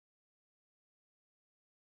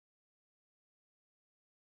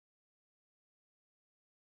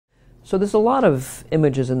So there's a lot of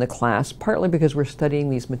images in the class, partly because we're studying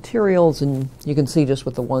these materials, and you can see just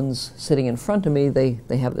with the ones sitting in front of me,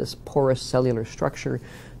 they have this porous cellular structure.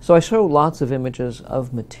 So I show lots of images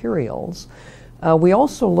of materials. We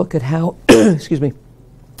also look at how, excuse me,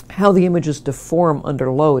 how the images deform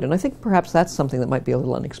under load, and I think perhaps that's something that might be a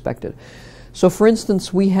little unexpected. So for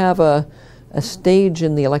instance, we have a stage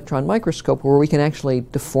in the electron microscope where we can actually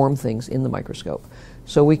deform things in the microscope.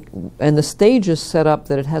 So and the stage is set up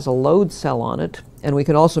that it has a load cell on it, and we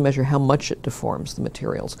can also measure how much it deforms the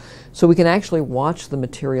materials. So we can actually watch the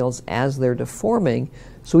materials as they're deforming.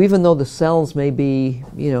 So even though the cells may be,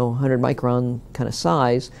 100 micron kind of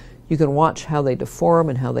size, you can watch how they deform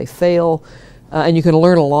and how they fail, and you can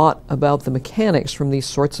learn a lot about the mechanics from these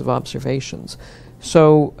sorts of observations.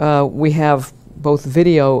 So we have both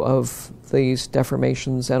video of these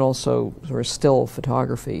deformations and also sort of still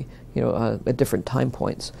photography, at different time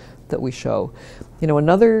points that we show.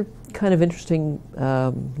 Another kind of interesting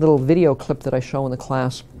little video clip that I show in the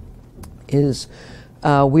class is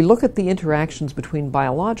we look at the interactions between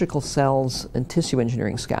biological cells and tissue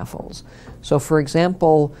engineering scaffolds. So for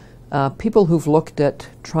example, people who've looked at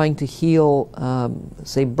trying to heal,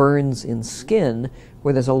 say, burns in skin,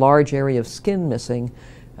 where there's a large area of skin missing,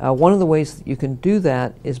 one of the ways that you can do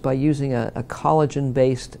that is by using a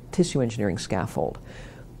collagen-based tissue engineering scaffold.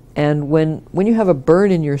 And when you have a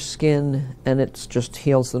burn in your skin and it just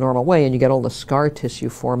heals the normal way and you get all the scar tissue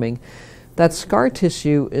forming, that scar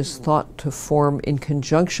tissue is thought to form in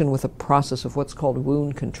conjunction with a process of what's called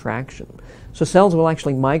wound contraction. So cells will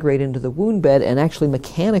actually migrate into the wound bed and actually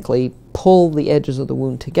mechanically pull the edges of the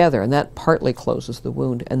wound together, and that partly closes the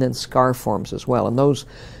wound, and then scar forms as well. And those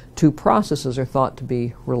two processes are thought to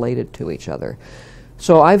be related to each other.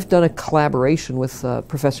 So I've done a collaboration with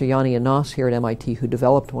Professor Yanni Anas here at MIT, who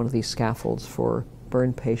developed one of these scaffolds for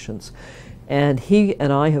burn patients. And he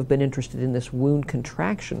and I have been interested in this wound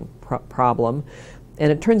contraction problem.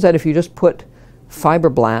 And it turns out if you just put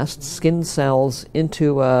fibroblasts, skin cells,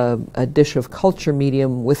 into a dish of culture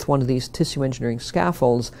medium with one of these tissue engineering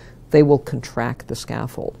scaffolds, they will contract the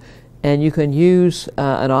scaffold. And you can use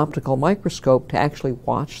an optical microscope to actually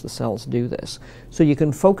watch the cells do this. So you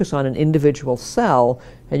can focus on an individual cell,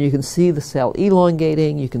 and you can see the cell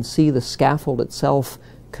elongating, you can see the scaffold itself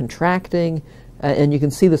contracting, and you can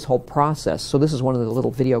see this whole process. So this is one of the little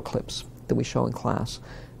video clips that we show in class.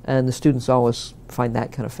 And the students always find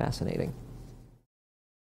that kind of fascinating.